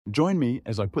Join me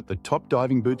as I put the top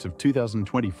diving boots of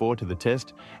 2024 to the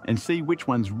test and see which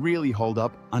ones really hold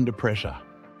up under pressure.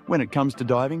 When it comes to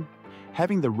diving,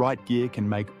 having the right gear can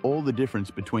make all the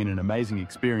difference between an amazing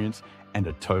experience and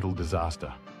a total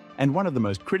disaster. And one of the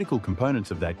most critical components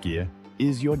of that gear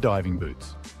is your diving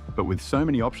boots. But with so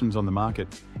many options on the market,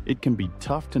 it can be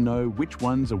tough to know which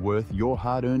ones are worth your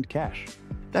hard-earned cash.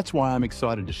 That's why I'm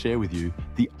excited to share with you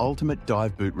the ultimate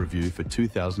dive boot review for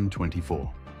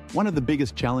 2024. One of the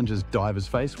biggest challenges divers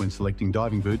face when selecting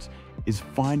diving boots is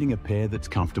finding a pair that's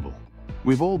comfortable.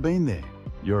 We've all been there.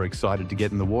 You're excited to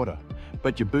get in the water,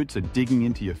 but your boots are digging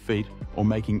into your feet or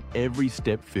making every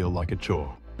step feel like a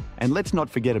chore. And let's not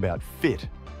forget about fit.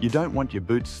 You don't want your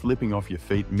boots slipping off your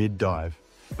feet mid-dive,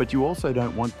 but you also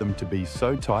don't want them to be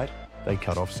so tight they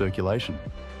cut off circulation.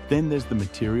 Then there's the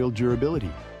material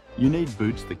durability. You need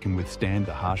boots that can withstand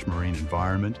the harsh marine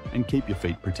environment and keep your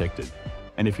feet protected.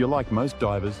 And if you're like most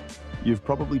divers, you've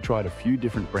probably tried a few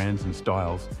different brands and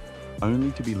styles,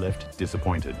 only to be left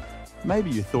disappointed. Maybe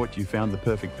you thought you found the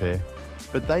perfect pair,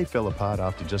 but they fell apart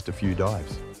after just a few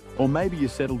dives. Or maybe you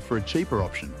settled for a cheaper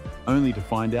option, only to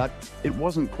find out it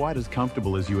wasn't quite as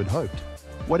comfortable as you had hoped.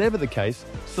 Whatever the case,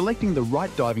 selecting the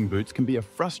right diving boots can be a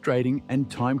frustrating and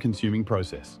time-consuming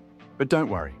process. But don't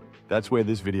worry, that's where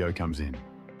this video comes in.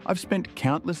 I've spent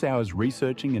countless hours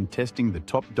researching and testing the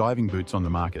top diving boots on the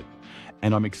market,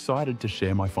 and I'm excited to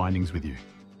share my findings with you.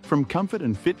 From comfort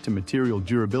and fit to material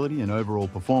durability and overall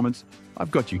performance,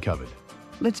 I've got you covered.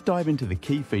 Let's dive into the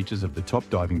key features of the top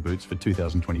diving boots for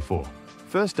 2024.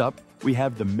 First up, we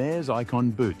have the Mares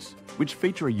Icon boots, which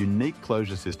feature a unique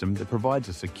closure system that provides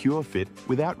a secure fit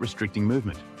without restricting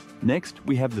movement. Next,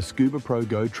 we have the Scuba Pro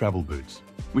Go travel boots,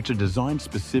 which are designed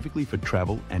specifically for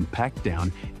travel and packed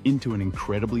down into an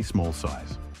incredibly small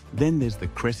size. Then there's the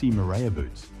Cressi Marea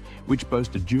boots, which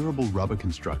boast a durable rubber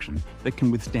construction that can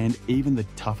withstand even the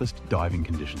toughest diving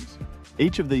conditions.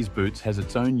 Each of these boots has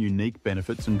its own unique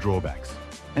benefits and drawbacks,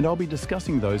 and I'll be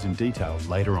discussing those in detail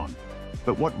later on.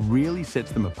 But what really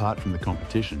sets them apart from the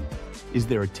competition is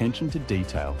their attention to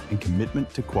detail and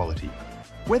commitment to quality.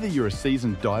 Whether you're a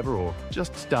seasoned diver or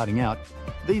just starting out,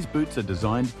 these boots are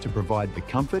designed to provide the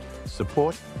comfort,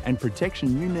 support, and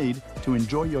protection you need to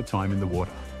enjoy your time in the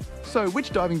water. So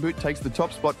which diving boot takes the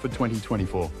top spot for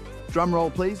 2024? Drum roll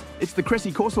please, it's the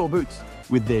Cressi Corsair boots.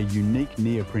 With their unique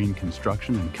neoprene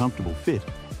construction and comfortable fit,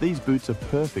 these boots are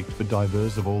perfect for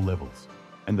divers of all levels.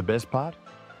 And the best part?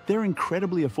 They're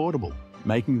incredibly affordable,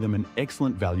 making them an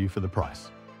excellent value for the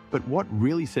price. But what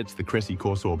really sets the Cressi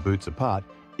Corsair boots apart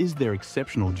is their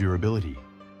exceptional durability.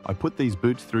 I put these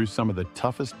boots through some of the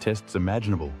toughest tests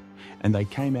imaginable, and they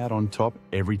came out on top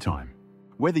every time.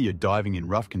 Whether you're diving in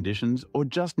rough conditions or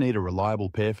just need a reliable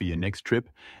pair for your next trip,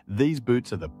 these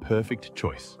boots are the perfect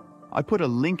choice. I put a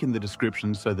link in the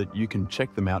description so that you can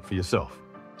check them out for yourself.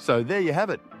 So there you have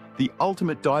it, the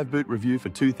ultimate dive boot review for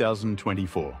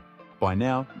 2024. By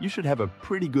now, you should have a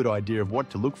pretty good idea of what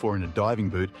to look for in a diving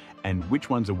boot and which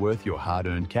ones are worth your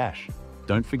hard-earned cash.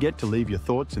 Don't forget to leave your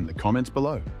thoughts in the comments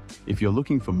below. If you're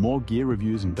looking for more gear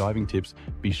reviews and diving tips,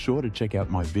 be sure to check out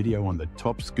my video on the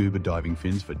top scuba diving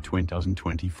fins for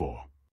 2024.